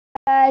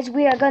Guys,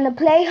 we are gonna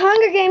play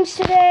Hunger Games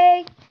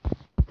today.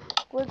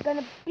 We're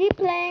gonna be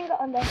playing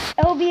on the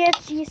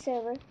lbsg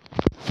server.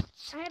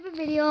 I have a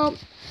video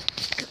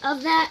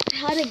of that,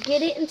 how to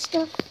get it and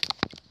stuff.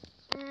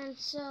 And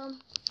so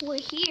we're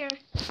here,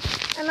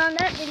 and on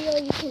that video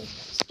you can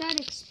start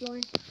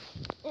exploring.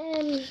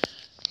 And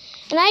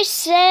I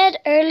said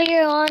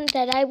earlier on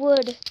that I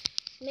would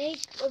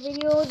make a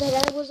video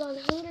that I was on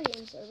Hunger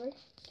Games server.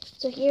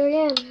 So here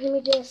I am. Let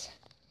me just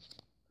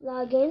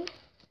log in.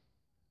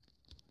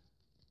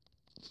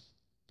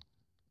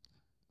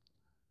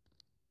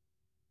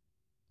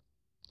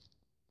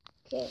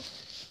 Okay.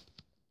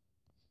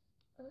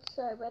 Oh,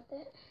 sorry about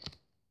that.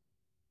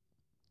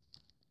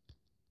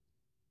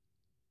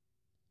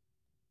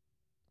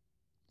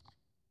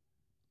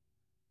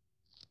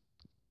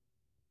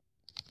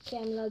 Okay,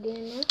 I'm logging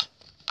in now.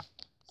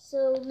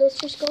 So let's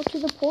just go to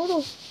the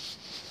portal.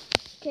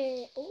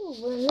 Okay. Oh,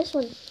 we're in this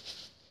one.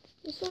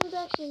 This one's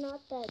actually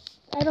not that.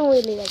 I don't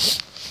really like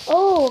it.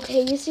 Oh,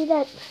 okay. You see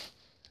that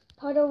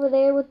part over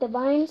there with the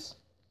vines?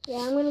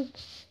 Yeah,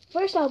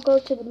 first I'll go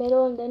to the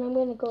middle and then I'm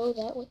gonna go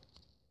that way.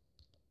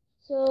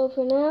 So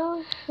for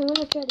now, I'm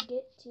gonna try to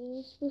get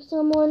teams with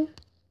someone.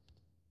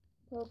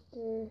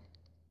 Poker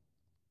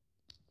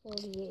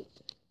 48.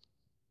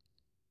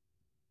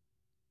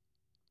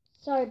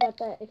 Sorry about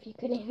that if you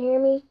couldn't hear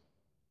me.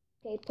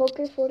 Okay,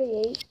 Poker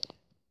 48.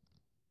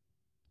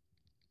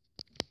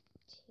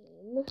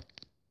 Team.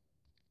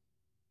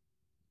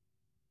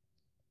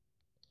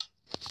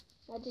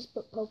 I just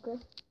put poker.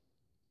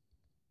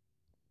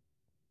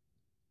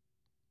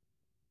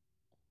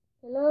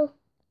 Hello?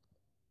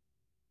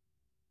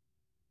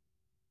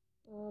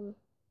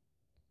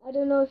 I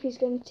don't know if he's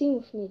gonna team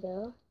with me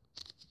though.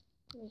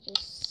 Let me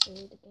just say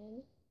it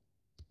again.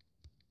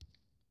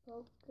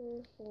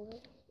 Poker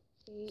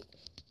 48.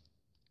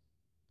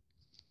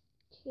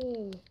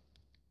 Team.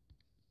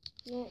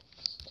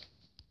 Next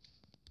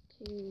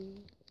to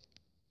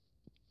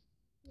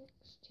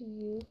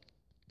you.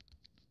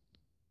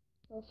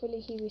 Hopefully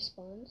he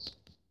responds.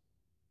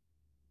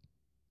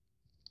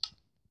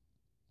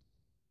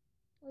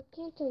 Why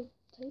can't I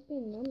type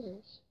in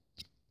numbers?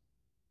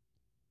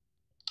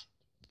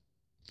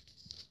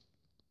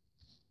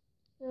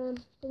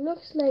 It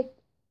looks like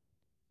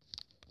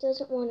it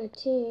doesn't want a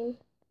team.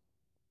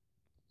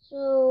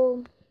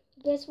 So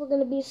I guess we're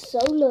gonna be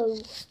solo.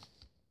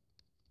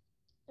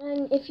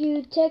 And if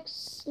you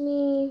text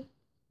me,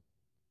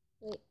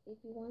 wait, if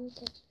you want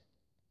to text,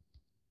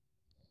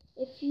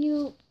 if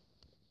you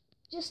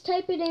just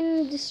type it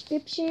in the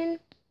description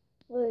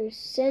or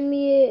send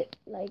me it,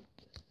 like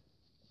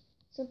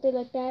something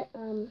like that,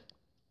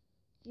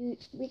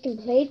 we can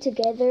play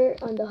together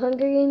on the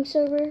Hunger Games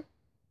server.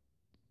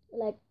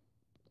 Like,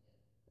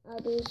 I'll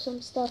do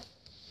some stuff.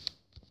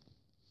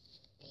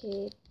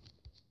 Okay.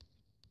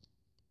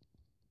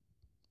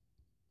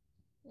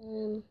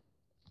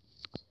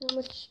 How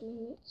much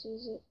minutes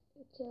is it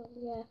until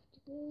we have to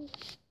go?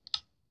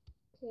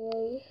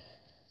 Okay,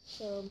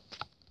 so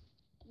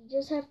you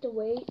just have to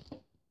wait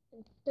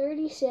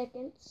 30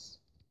 seconds.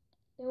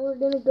 Then we're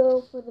gonna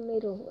go for the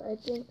middle. I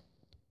think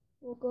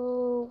we'll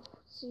go,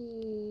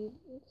 see,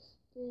 it's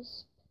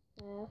this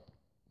path,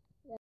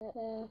 that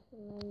path,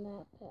 and then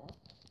that path.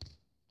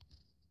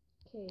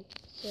 Okay,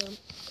 so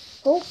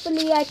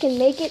hopefully I can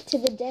make it to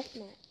the death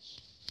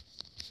match.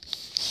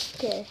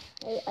 Okay,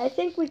 I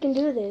think we can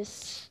do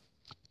this.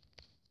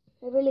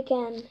 I really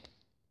can.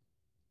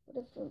 But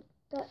if we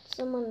got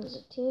someone as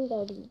a team, that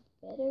would be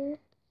better.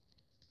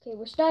 Okay,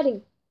 we're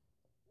starting.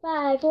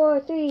 5, 4,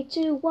 3,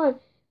 2, 1,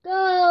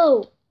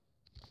 go!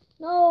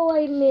 No,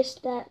 I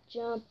missed that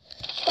jump.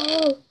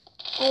 Oh,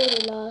 I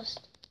already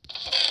lost.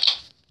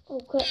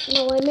 Oh, crap.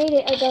 No, I made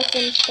it. I got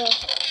some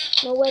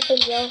stuff. No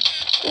weapons, yo.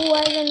 Ooh,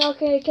 iron.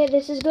 Okay,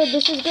 this is good.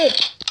 This is good.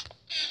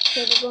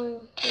 Okay, we're going.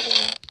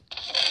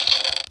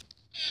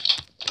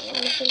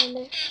 Nothing in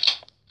there.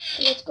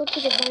 Okay, let's go to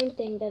the vine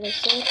thing that I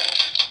said.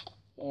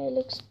 Yeah, it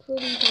looks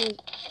pretty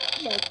neat.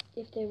 Like,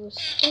 if there was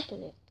stuff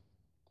in it.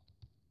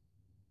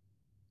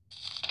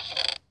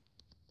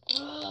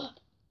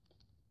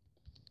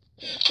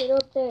 Get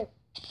up there.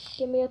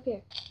 Get me up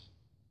here.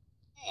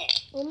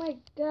 Oh my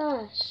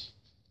gosh.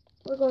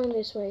 We're going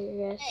this way,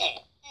 you guys.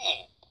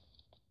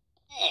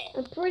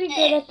 I'm pretty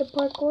good at the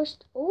parkour.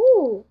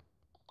 Ooh!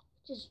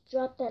 Just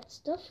dropped that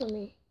stuff for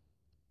me.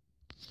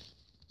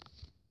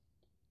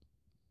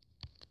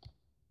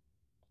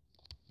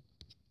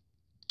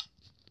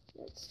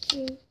 Let's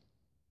see.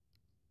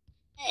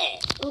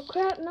 Oh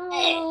crap, no.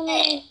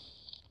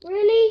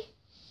 Really?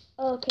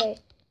 Okay.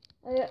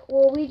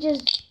 Well, we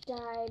just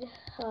died.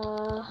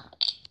 I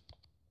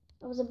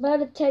was about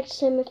to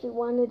text him if he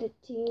wanted a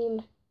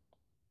team.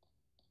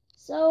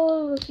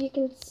 So, if you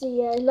can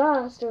see, I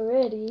lost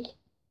already.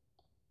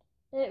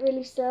 That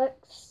really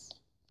sucks.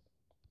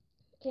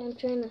 Okay, I'm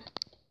trying to...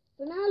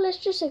 But now, let's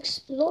just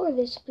explore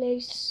this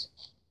place.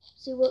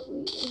 See what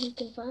we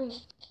can find.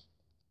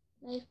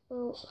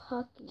 Lifeboat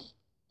hockey.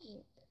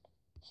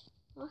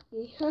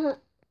 Hockey?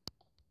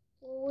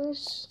 Well,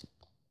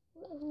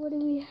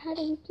 how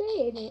do we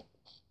play in it?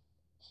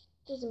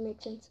 Doesn't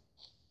make sense.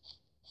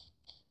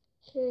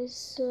 Okay,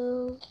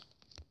 so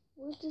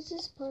where does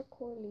this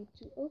parkour lead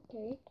to?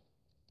 Okay.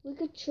 We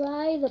could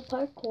try the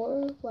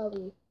parkour while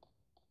we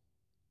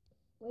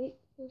wait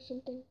or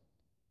something.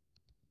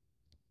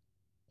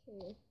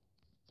 Okay.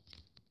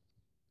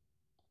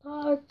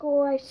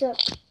 Parkour, I suck.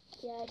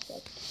 Yeah, I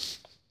suck.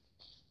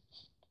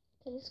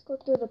 Okay, let's go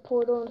through the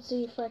portal and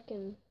see if I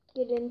can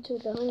get into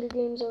the Hunger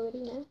Games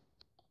already now.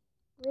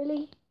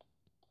 Really?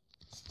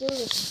 Still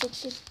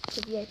restricted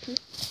to VIP?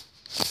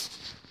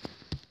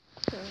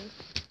 Okay.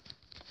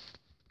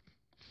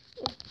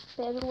 It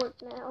better work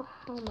now.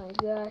 Oh my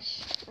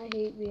gosh. I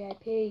hate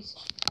VIPs.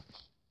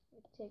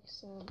 It takes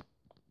some.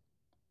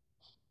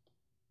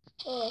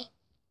 Oh.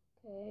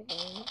 Okay,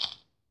 then.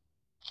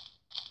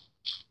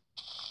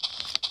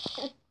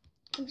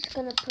 I'm just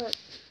gonna put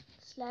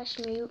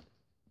 /mute.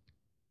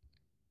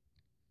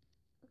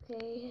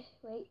 Okay,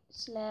 wait,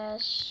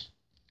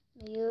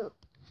 /mute.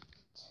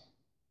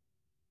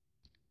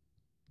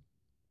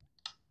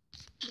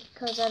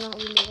 Because I don't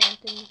really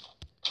want them.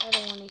 I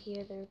don't want to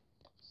hear their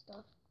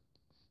stuff.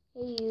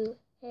 Hey you,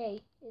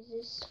 hey, is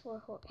this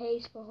for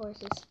hay's for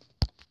horses?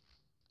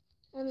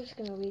 I'm just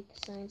gonna read the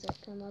signs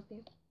that come up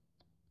here.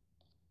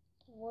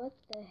 What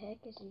the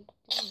heck is he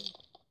doing?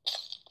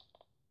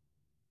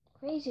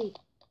 Crazy.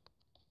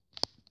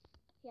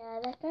 Yeah,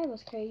 that guy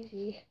was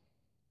crazy.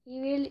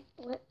 He really,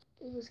 what?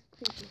 It was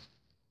creepy.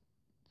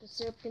 The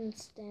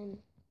serpent's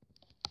den.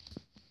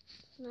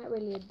 It's not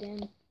really a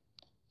den.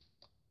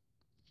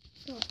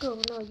 No,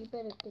 go, no, you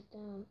better get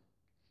down.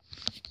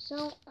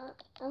 So,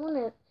 I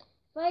wanna,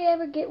 if I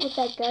ever get with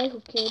that guy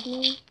who killed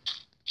me,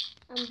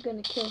 I'm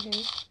gonna kill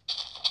him.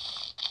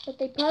 But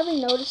they probably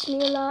noticed me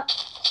a lot,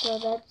 so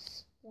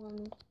that's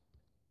one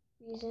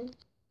reason.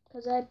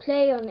 Because I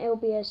play on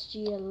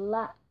lbsg a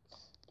lot.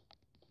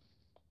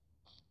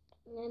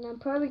 And I'm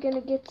probably gonna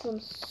get some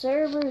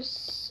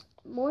servers,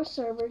 more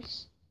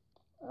servers.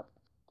 Oh,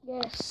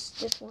 yes,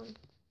 this one.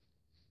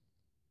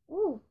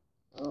 Ooh,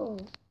 oh.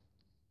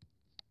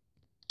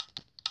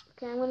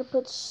 Okay, I'm gonna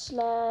put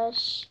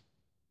 /unmute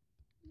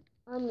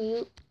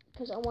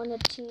because I want to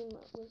team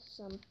up with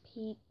some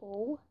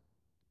people.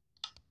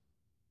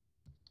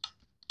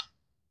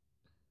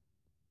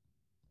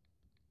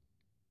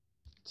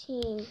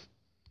 Team,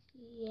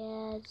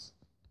 yes,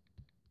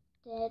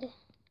 dead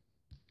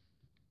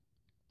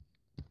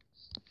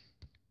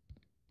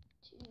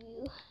to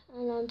you,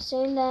 and I'm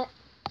saying that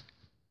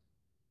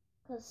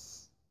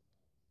because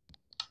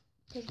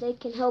they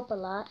can help a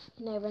lot.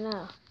 You never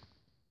know.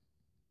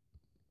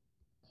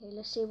 Okay,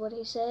 let's see what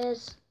he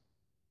says.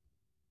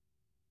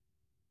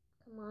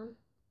 Come on.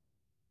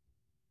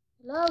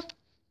 Hello?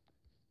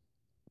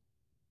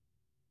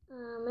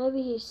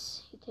 Maybe he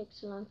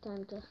takes a long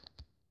time to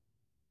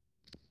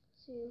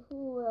see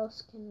who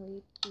else can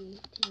we be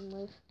team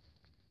with.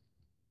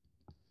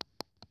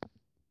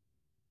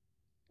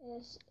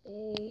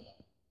 SAHRY,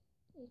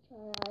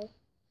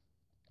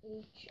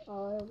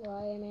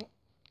 I meant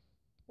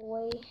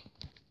boy.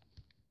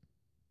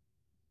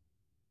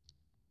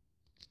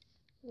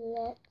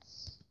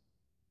 Let's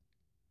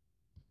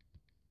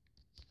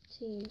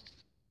team.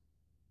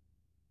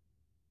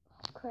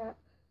 Oh crap.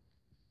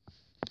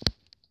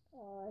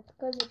 It's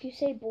because if you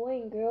say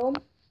boy and girl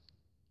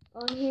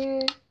on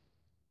here,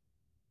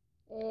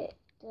 it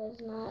does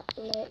not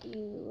let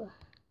you.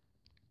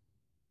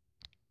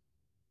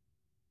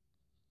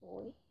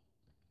 Boy.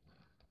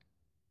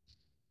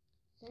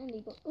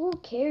 Sandy, who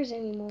cares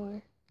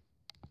anymore?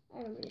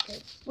 I don't really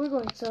care. We're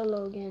going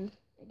solo again,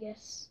 I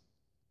guess.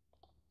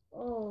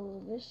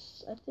 Oh,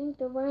 I think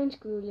the vines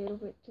grew a little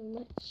bit too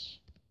much.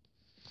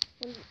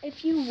 And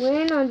if you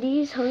win on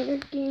these Hunger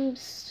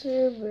Games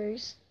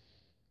servers,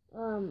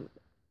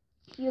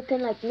 you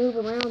can like move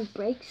around,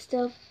 break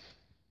stuff,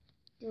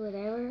 do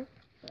whatever,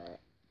 but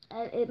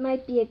it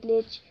might be a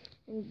glitch,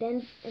 and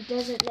then it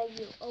doesn't let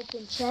you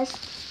open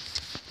chests.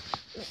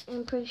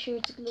 I'm pretty sure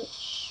it's a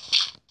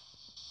glitch.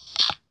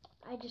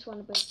 I just want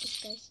to break this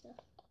guy's stuff.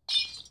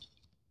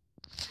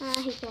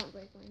 He can't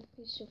break mine.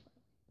 He's too far.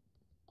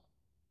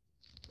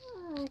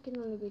 I can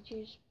only reach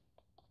yours.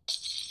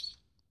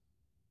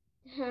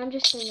 I'm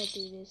just gonna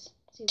do this.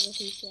 See what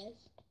he says.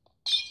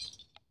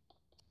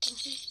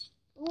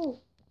 Oh,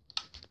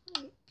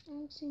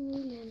 I'm seeing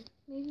Leland.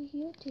 Maybe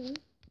he'll too.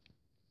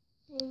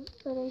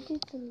 But I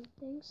did some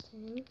things to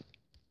him.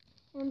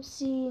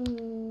 MC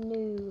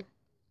New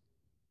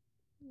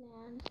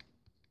Man.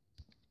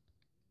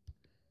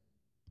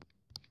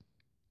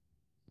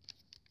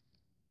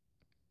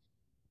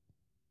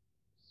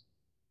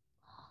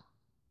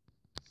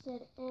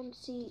 Said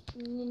MC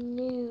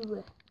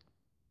New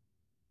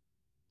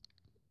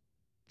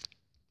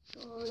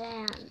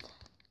Land.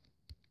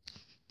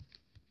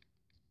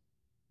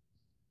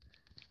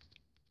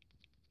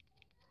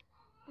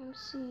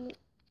 MC.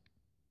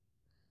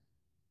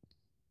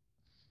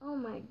 Oh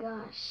my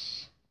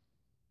gosh.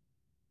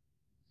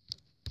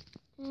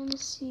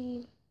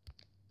 MC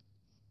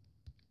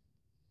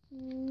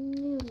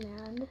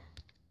Newland.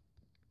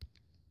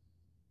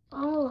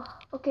 Oh,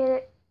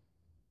 okay.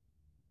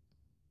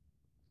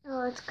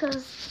 Oh, it's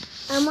because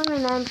I'm on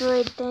an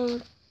Android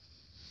thing,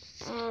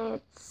 and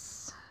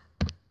it's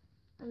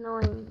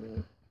annoying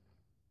me.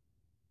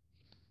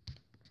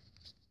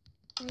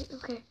 Right,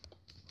 okay.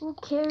 Who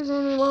cares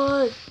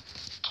anymore?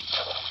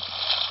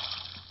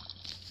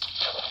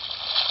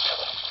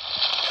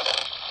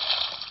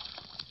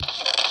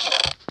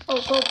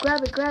 Oh, go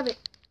grab it, grab it.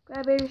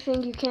 Grab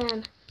everything you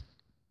can.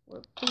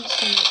 We're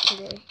beasting it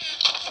today.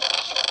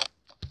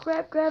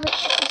 Grab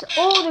it.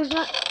 Oh, there's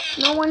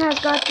no one has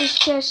got this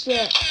chest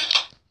yet.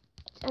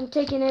 I'm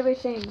taking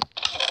everything.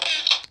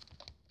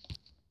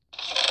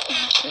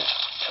 Okay.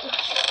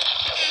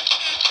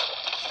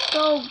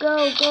 Go up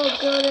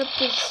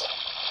this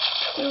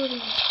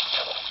building.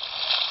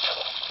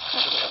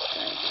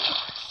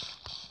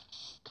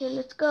 Okay,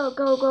 let's go.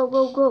 Okay,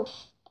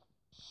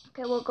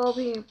 we'll go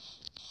over here.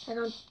 I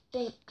don't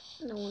think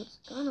no one's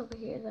gone over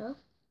here though.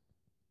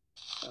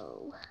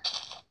 So,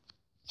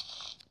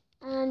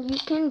 and you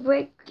can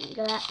break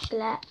grass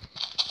blocks.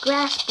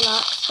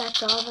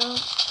 That's all though.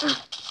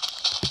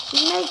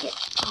 You make it.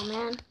 Oh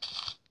man,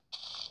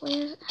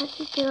 how'd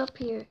you get up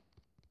here?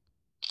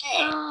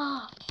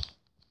 Ah.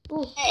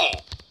 Oh.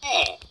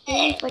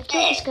 Maybe if I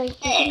kill this guy, he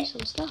can give me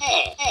some stuff.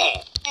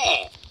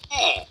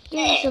 Give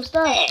me some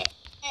stuff.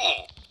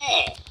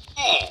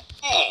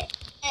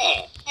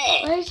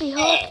 Why is he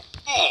hard?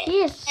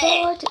 He is so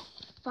hard to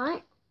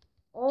find.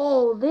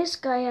 Oh, this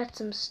guy had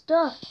some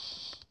stuff.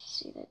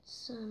 See, that's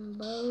some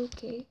bow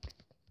cake.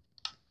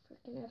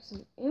 Freaking have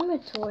some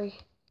inventory.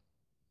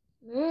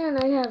 Man,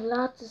 I have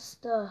lots of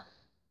stuff.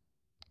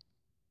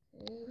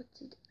 Okay, what's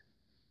he do?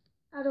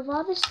 Out of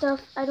all this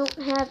stuff, I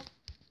don't have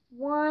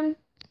one.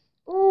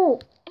 Oh,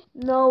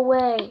 no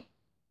way.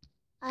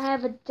 I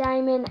have a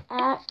diamond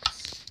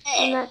axe.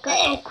 And that guy.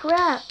 Oh,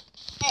 crap.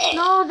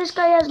 No, this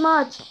guy has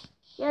mods.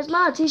 He has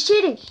mods. He's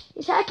cheating.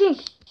 He's hacking.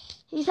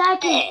 He's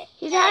hacking.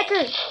 He's a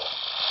hacker.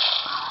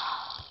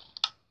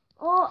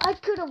 Oh, I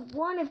could have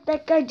won if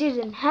that guy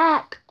didn't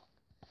hack.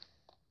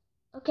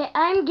 Okay,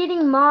 I'm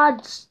getting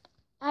mods.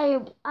 I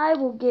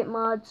will get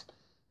mods.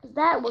 Because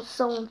that was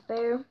so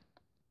unfair.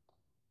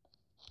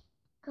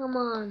 Come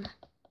on.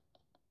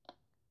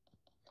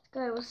 This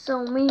guy was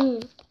so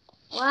mean.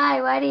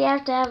 Why? Why do you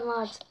have to have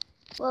mods?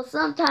 Well,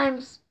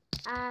 sometimes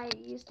I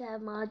used to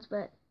have mods,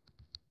 but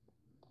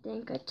I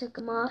think I took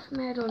them off.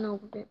 I don't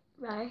know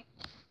right.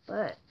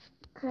 But,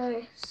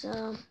 okay,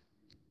 so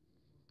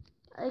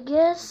I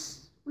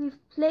guess we've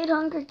played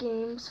Hunger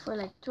Games for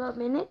like 12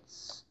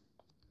 minutes.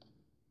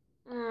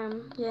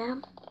 Yeah.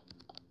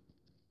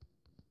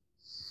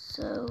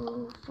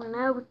 So, for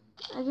now,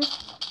 I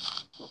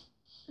guess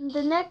in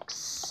the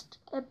next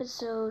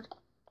episode,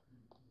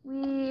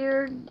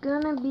 we're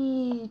gonna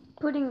be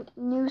putting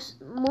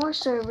more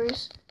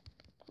servers.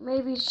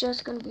 Maybe it's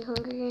just gonna be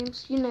Hunger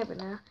Games. You never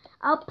know.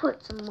 I'll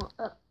put some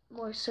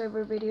more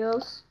server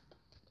videos.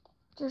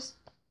 Just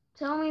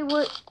tell me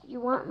what you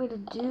want me to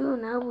do,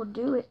 and I will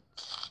do it.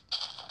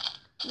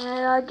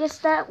 And I guess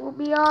that will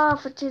be all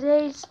for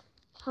today's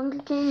Hunger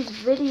Games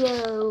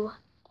video.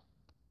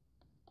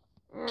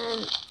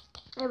 And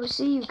I will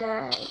see you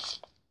guys.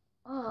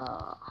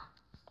 Oh.